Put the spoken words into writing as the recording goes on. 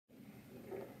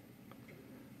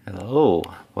Hello,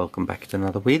 welcome back to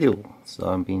another video. So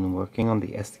I've been working on the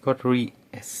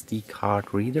SD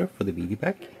card reader for the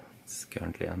VideoPac. It's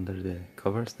currently under the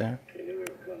covers there.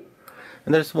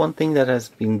 And there's one thing that has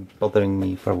been bothering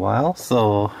me for a while.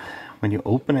 So when you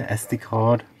open an SD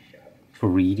card for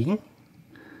reading,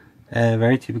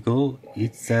 very typical,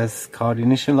 it says card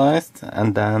initialized,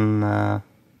 and then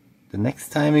the next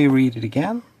time you read it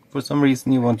again, for some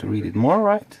reason you want to read it more,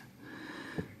 right?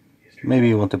 Maybe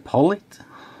you want to poll it.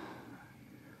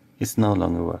 It's no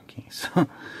longer working.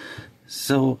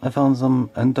 So I found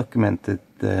some undocumented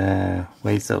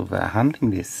ways of handling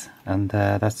this, and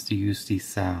that's to use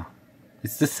this.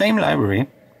 It's the same library,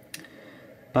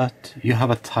 but you have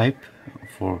a type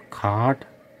for card,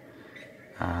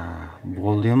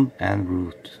 volume, and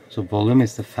root. So volume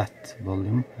is the fat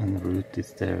volume, and root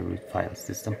is the root file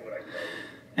system.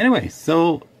 Anyway,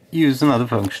 so use another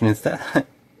function instead.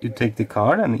 You take the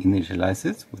card and initialize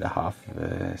it with a half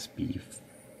speed.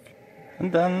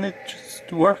 And then it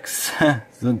just works.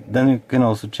 So then you can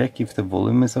also check if the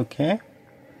volume is okay,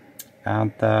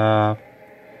 and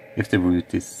if the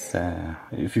root is,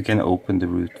 if you can open the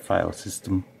root file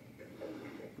system.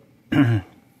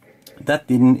 That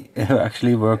didn't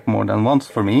actually work more than once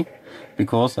for me,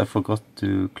 because I forgot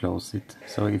to close it.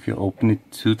 So if you open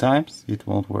it 2 times, it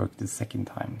won't work the second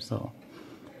time. So,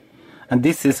 and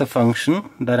this is a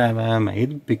function that I've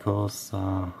made because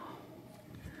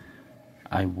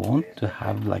I want to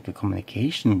have like a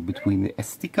communication between the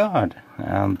SD card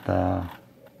and the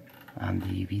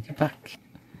VideoPac.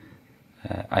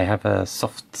 I have a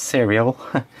soft serial.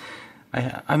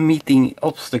 I'm meeting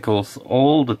obstacles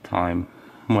all the time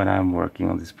when I'm working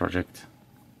on this project.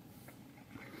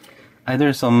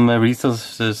 Either some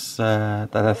resources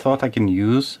that I thought I can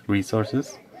use,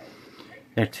 resources,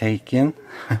 they're taken.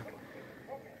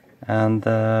 And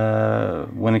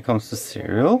when it comes to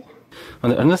serial, on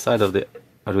the underside of the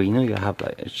Arduino you have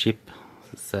like a chip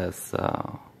that says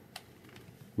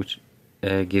which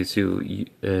gives you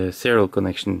a serial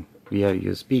connection via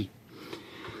USB.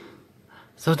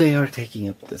 So they are taking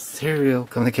up the serial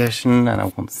communication, and I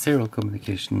want serial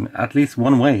communication at least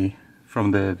one way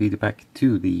from the VideoPac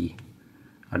to the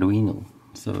Arduino.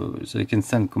 So you can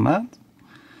send command.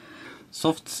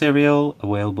 Soft serial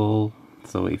available.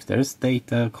 So if there's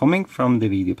data coming from the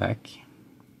VideoPac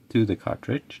to the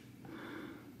cartridge,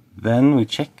 then we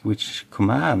check which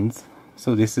command.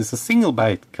 So this is a single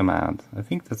byte command. I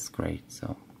think that's great.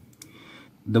 So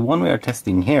the one we are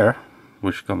testing here,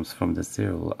 which comes from the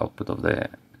serial output of the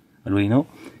Arduino,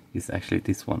 is actually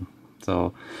this one.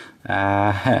 So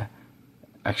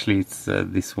actually it's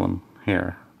this one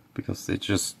here, because it's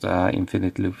just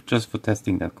infinite loop, just for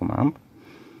testing that command.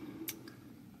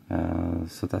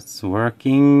 So that's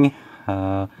working.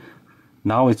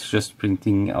 Now it's just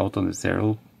printing out on the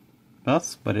serial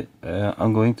bus, but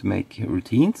I'm going to make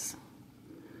routines,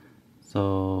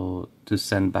 so to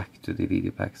send back to the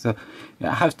VideoPac. So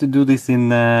I have to do this in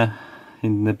the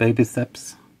baby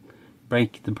steps,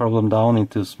 break the problem down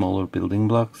into smaller building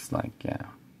blocks, like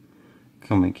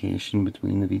communication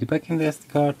between the VideoPac and the SD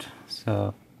card.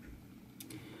 So,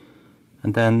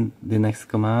 and then the next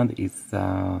command is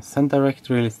send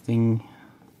directory listing,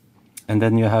 and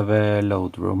then you have a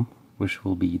load room, which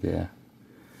will be the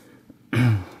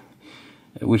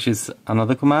which is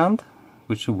another command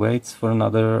which waits for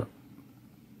another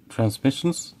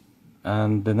transmissions,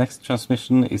 and the next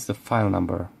transmission is the file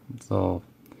number. So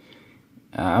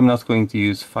I'm not going to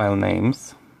use file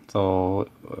names, so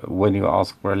when you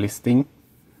ask for a listing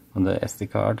on the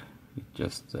SD card, it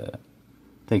just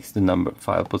takes the number,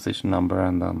 file position number,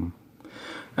 and then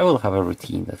I will have a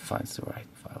routine that finds the right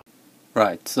file.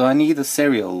 Right, so I need a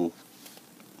serial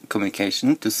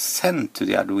communication to send to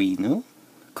the Arduino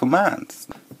commands,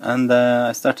 and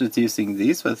I started using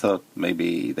these, but I thought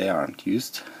maybe they aren't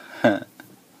used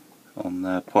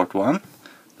on port 1,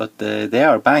 but they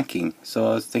are banking. So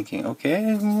I was thinking,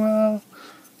 okay, well,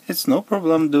 it's no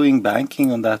problem doing banking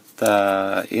on that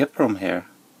EEPROM here,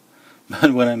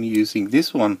 but when I'm using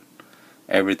this one,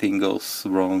 everything goes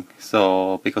wrong.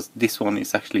 So because this one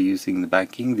is actually using the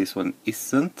banking, this one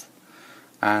isn't,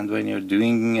 and when you're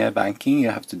doing banking, you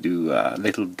have to do a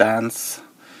little dance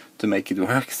to make it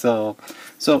work. So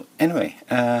anyway,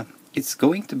 it's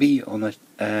going to be on a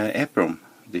EEPROM,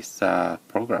 this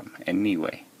program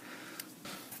anyway.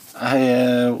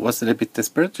 I was a little bit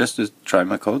desperate just to try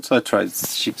my code, so I tried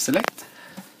ship select.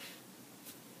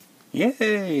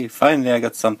 Yay! Finally I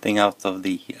got something out of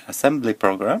the assembly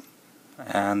program,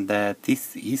 and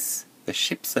this is the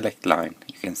ship select line.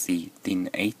 You can see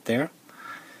DIN 8 there.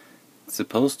 It's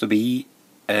supposed to be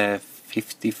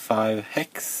 55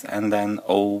 hex and then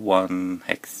 01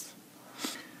 hex.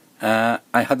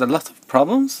 I had a lot of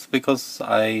problems because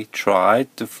I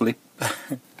tried to flip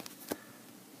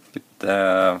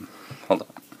hold on.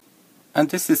 And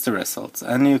this is the result,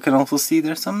 and you can also see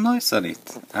there's some noise on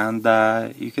it, and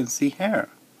you can see here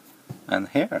and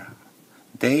here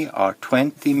they are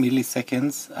 20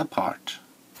 milliseconds apart.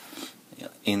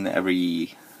 In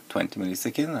every 20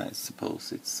 milliseconds, I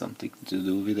suppose it's something to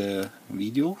do with the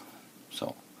video.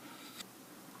 So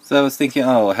I was thinking,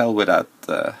 oh hell with that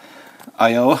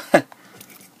I/O.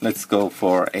 Let's go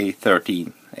for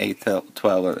A13,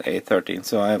 A12 and A13.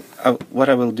 So what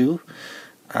I will do,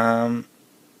 I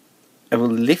will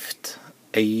lift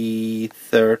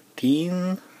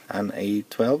A13 and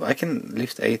A12. I can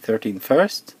lift A13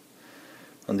 first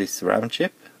on this RAM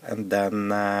chip, and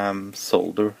then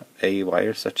solder a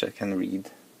wire such I can read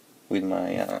with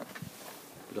my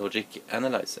logic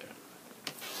analyzer.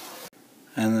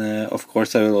 And of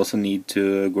course I will also need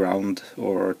to ground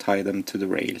or tie them to the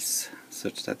rails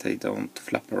such that they don't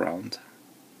flap around.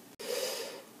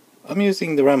 I'm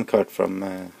using the RAM card from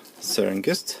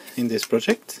Gust in this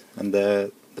project, and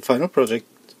the final project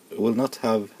will not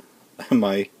have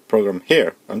my program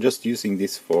here. I'm just using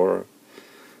this for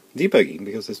debugging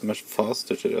because it's much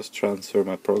faster to just transfer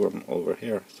my program over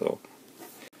here. So,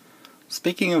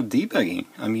 speaking of debugging,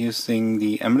 I'm using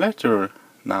the emulator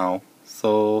now.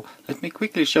 So let me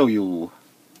quickly show you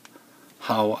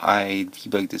how I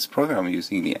debug this program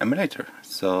using the emulator.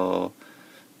 So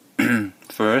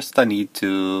first I need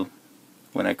to,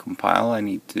 when I compile, I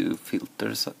need to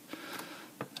filter.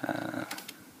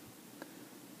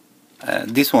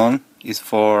 This one is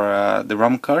for the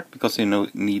RAM card because you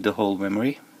need the whole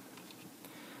memory.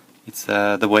 It's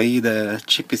the way the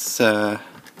chip is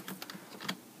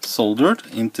soldered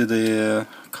into the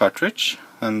cartridge,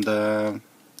 and the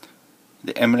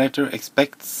emulator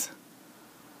expects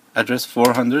address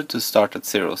 400 to start at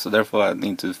 0, so therefore I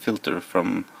need to filter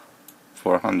from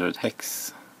 400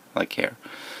 hex, like here.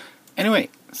 Anyway,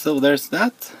 so there's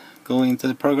that. Go into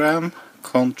the program,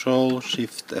 Control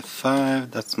Shift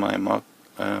F5, that's my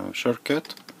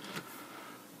shortcut.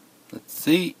 Let's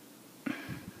see.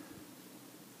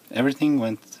 Everything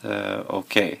went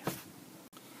okay.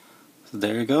 So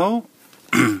there you go.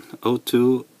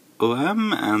 O2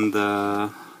 OM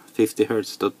and 50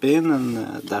 Hz.bin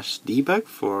and dash debug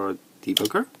for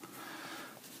debugger.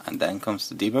 And then comes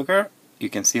the debugger. You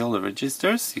can see all the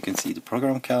registers. You can see the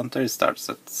program counter. It starts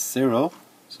at 0.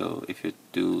 So if you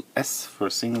do S for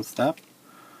single step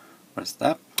or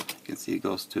step, you can see it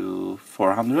goes to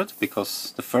 400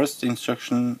 because the first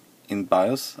instruction in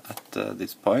BIOS at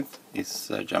this point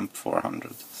is jump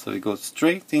 400. So it goes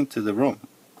straight into the ROM.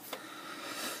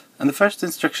 And the first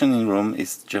instruction in ROM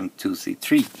is jump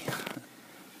 2C3.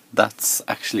 That's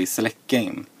actually select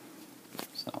game.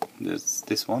 So there's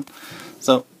this one.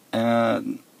 So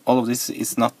all of this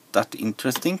is not that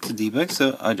interesting to debug,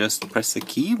 so I just press a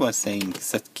key by saying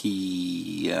set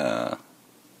key.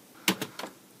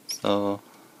 So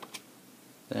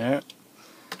there,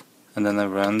 and then I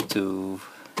run to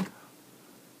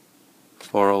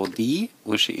 40D,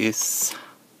 which is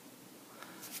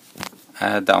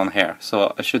down here.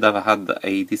 So I should have had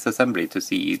a disassembly to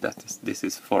see that this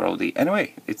is 40D.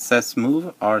 Anyway, it says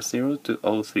move R0 to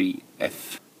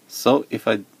O3F. So if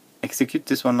I execute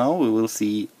this one now, we will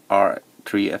see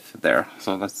R3F there.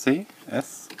 So let's see,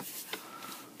 S.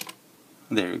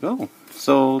 There you go.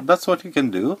 So that's what you can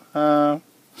do.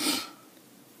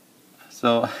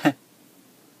 So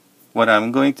what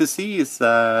I'm going to see is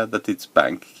that its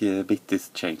bank bit is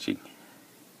changing.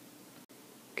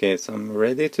 Okay, so I'm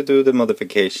ready to do the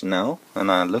modification now,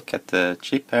 and I look at the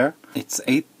chip here. It's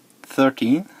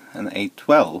A13 and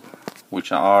A12,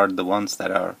 which are the ones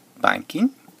that are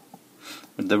banking.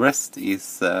 The rest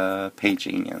is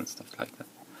paging and stuff like that.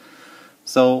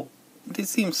 So this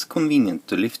seems convenient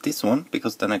to lift this one,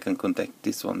 because then I can connect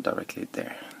this one directly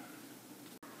there.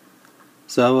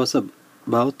 So I was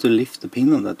about to lift the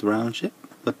pin on that round chip,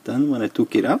 but then when I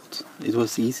took it out, it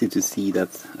was easy to see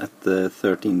that at the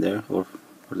 13 there, or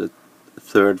the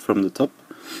third from the top,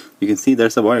 you can see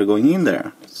there's a wire going in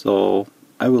there. So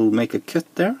I will make a cut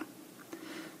there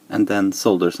and then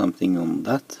solder something on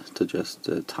that to just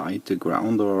tie to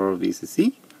ground or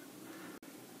VCC.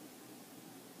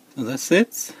 So that's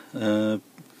it. Cut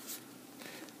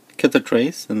a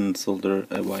trace and solder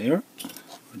a wire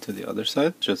to the other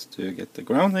side just to get the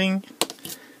grounding.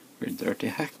 Very dirty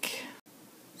hack.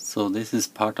 So this is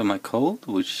part of my code,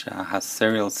 which has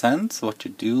serial sends. What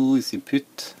you do is you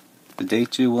put the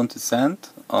data you want to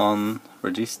send on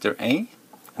register A,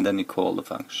 and then you call the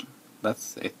function.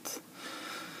 That's it.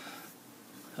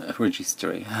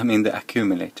 Register A, I mean the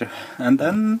accumulator. And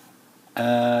then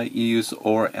You use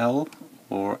OR L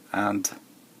or AND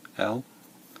L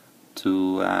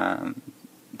to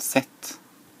set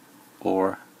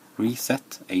or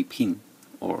reset a pin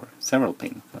or several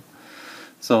pins.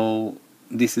 So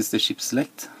this is the chip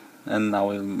select, and now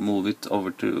we'll move it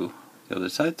over to the other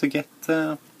side to get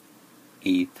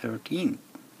A13.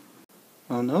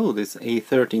 Oh no, this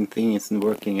A13 thing isn't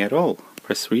working at all.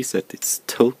 Press reset, it's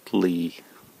totally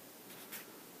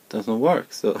doesn't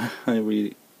work, so I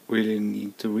really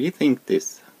need to rethink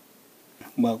this.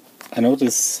 Well, I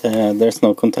notice there's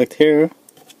no contact here,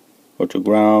 or to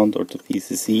ground, or to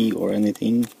VCC, or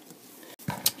anything.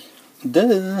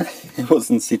 Duh! It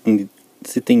wasn't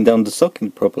sitting down the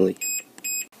socket properly.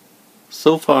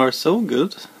 So far so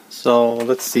good. So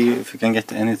let's see if we can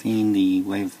get anything in the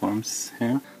waveforms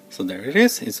here. So there it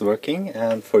is, it's working,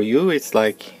 and for you it's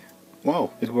like,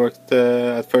 wow, it worked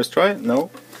at first try?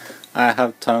 No. I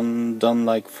have done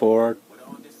like 4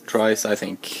 tries, I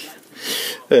think.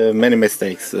 Many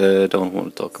mistakes, don't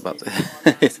want to talk about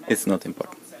it. It's not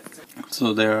important.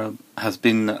 So there has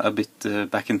been a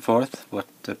bit back and forth what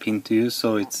pin to use.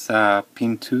 So it's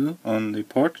pin 2 on the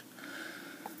port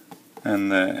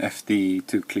and FD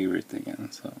to clear it again.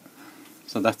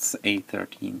 So that's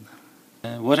A13.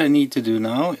 What I need to do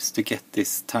now is to get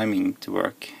this timing to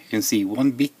work. You can see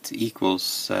 1 bit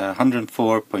equals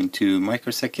 104.2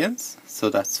 microseconds, so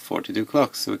that's 42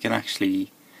 clocks. So we can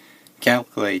actually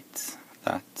calculate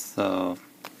that. So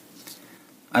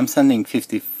I'm sending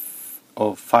 50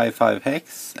 of 55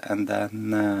 hex and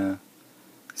then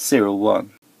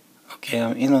 01. Okay,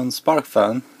 I'm in on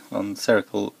SparkFun on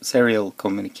serial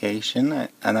communication,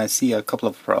 and I see a couple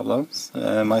of problems.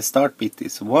 My start bit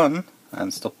is 1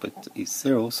 and stop bit is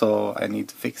 0, so I need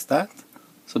to fix that.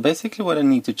 So basically what I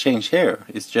need to change here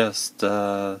is just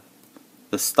the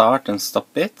start and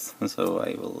stop bit, and so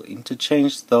I will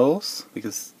interchange those,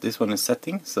 because this one is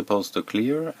setting, it's supposed to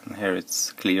clear, and here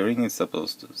it's clearing, it's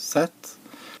supposed to set.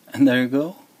 And there you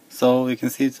go. So you can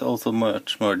see it's also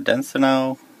much more denser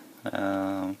now.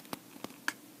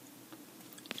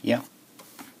 Yeah.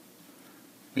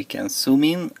 We can zoom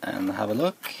in and have a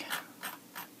look.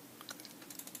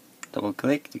 Double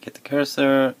click to get the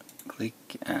cursor,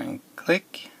 click and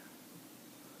click.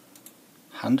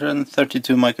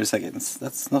 132 microseconds,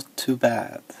 that's not too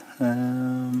bad.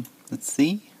 Let's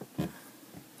see.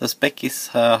 The spec is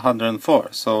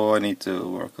 104, so I need to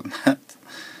work on that.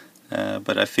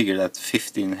 But I figured that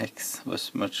 15 hex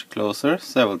was much closer,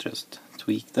 so I will just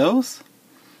tweak those.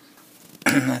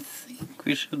 I think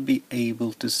we should be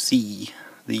able to see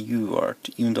the UART,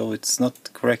 even though it's not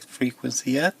the correct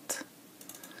frequency yet.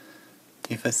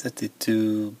 If I set it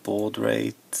to baud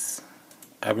rate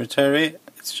arbitrary,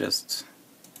 it's just...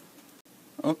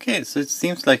 Okay, so it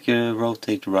seems like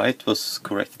rotate right was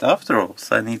correct after all,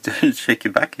 so I need to check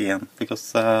it back again,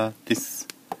 because this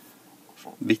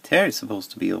bit here is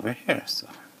supposed to be over here, so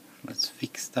let's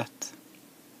fix that.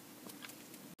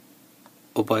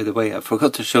 Oh, by the way, I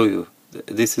forgot to show you,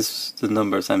 this is the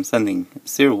numbers I'm sending,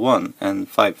 01 and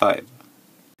 55.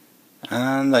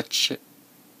 And I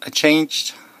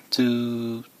changed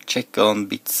to check on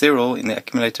bit 0 in the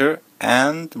accumulator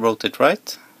and rotate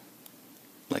right,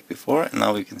 like before, and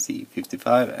now we can see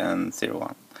 55 and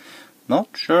 01. Not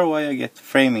sure why I get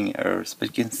framing errors,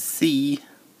 but you can see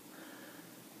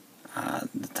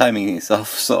the timing is off,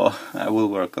 so I will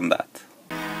work on that.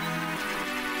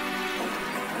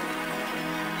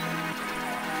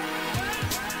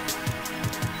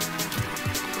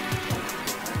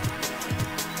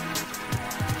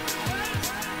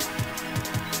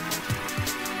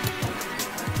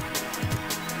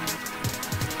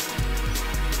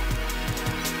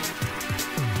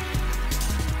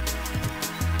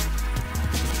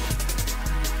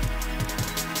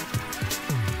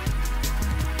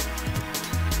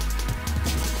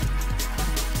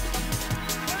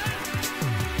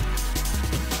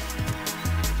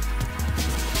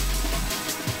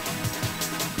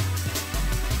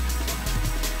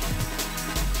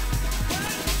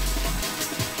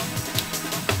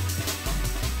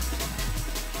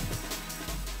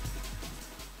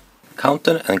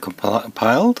 Counted and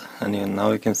compiled, and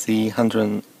now you can see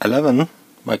 111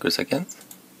 microseconds.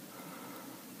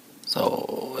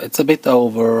 So it's a bit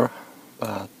over,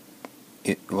 but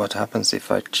what happens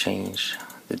if I change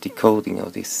the decoding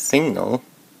of this signal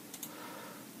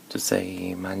to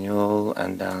say manual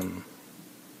and then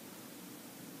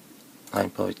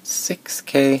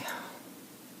 9.6K?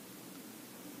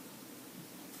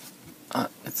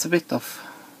 It's a bit of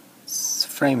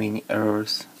framing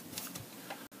errors.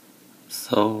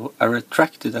 So I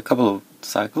retracted a couple of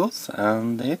cycles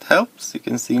and it helps. You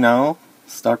can see now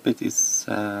start bit is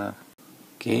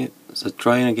Okay, so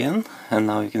trying again, and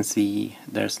now you can see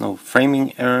there's no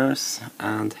framing errors,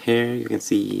 and here you can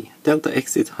see delta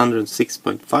exit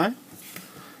 106.5,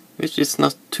 which is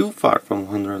not too far from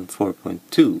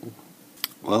 104.2.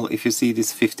 Well, if you see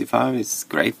this 55, it's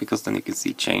great because then you can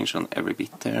see change on every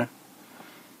bit there.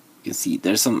 You can see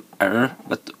there's some error,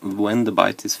 but when the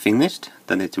byte is finished,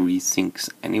 then it resyncs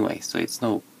anyway, so it's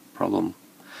no problem.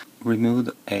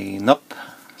 Remove a NOP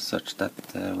such that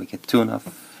we get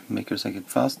 2.5 microsecond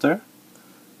faster.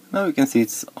 Now you can see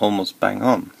it's almost bang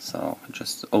on, so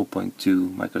just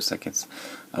 0.2 microseconds.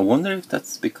 I wonder if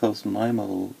that's because my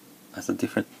model has a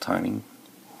different timing.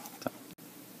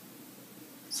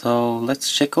 So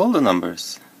let's check all the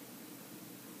numbers.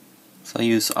 So I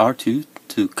use R2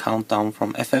 to count down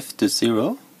from FF to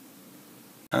 0,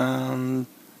 and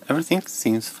everything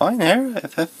seems fine here.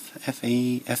 FF,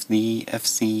 FE, FD,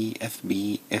 FC,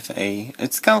 FB, FA.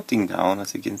 It's counting down,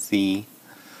 as you can see.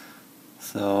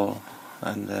 So,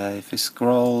 and if you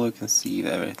scroll, you can see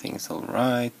everything's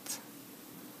alright.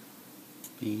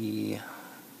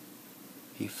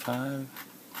 B5.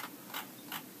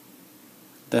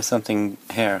 There's something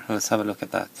here. Let's have a look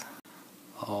at that.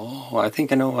 Oh, I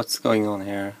think I know what's going on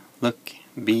here. Look,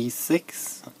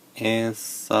 B6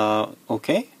 is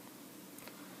okay,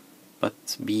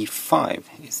 but B5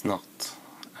 is not.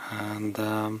 And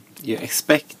you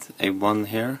expect a 1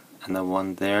 here and a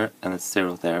 1 there and a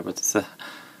 0 there, but it's the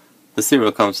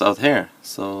 0 comes out here,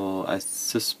 so I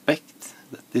suspect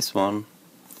that this one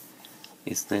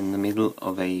is in the middle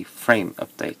of a frame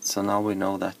update. So now we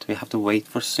know that we have to wait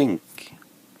for sync.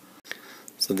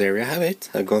 So there you have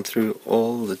it. I've gone through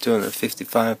all the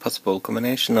 255 possible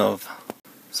combination of.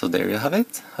 So there you have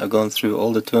it. I've gone through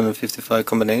all the 255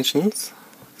 combinations.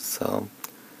 So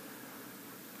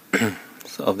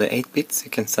of the 8 bits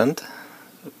you can send,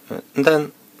 and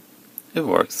then it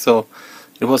works. So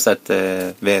it was that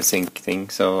VSync thing.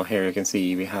 So here you can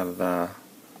see we have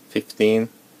 15,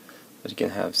 but you can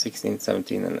have 16,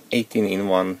 17, and 18 in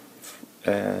one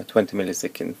 20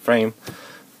 millisecond frame.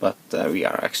 But we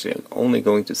are actually only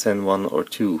going to send 1 or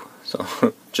 2, so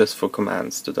just for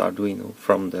commands to the Arduino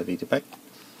from the VideoPac,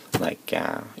 like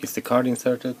is the card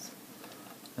inserted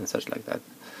and such like that.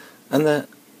 And I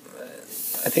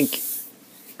think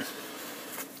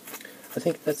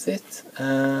that's it.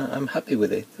 I'm happy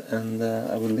with it, and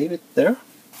I will leave it there.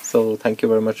 So thank you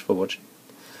very much for watching.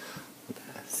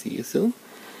 See you soon.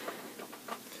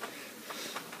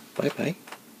 Bye bye.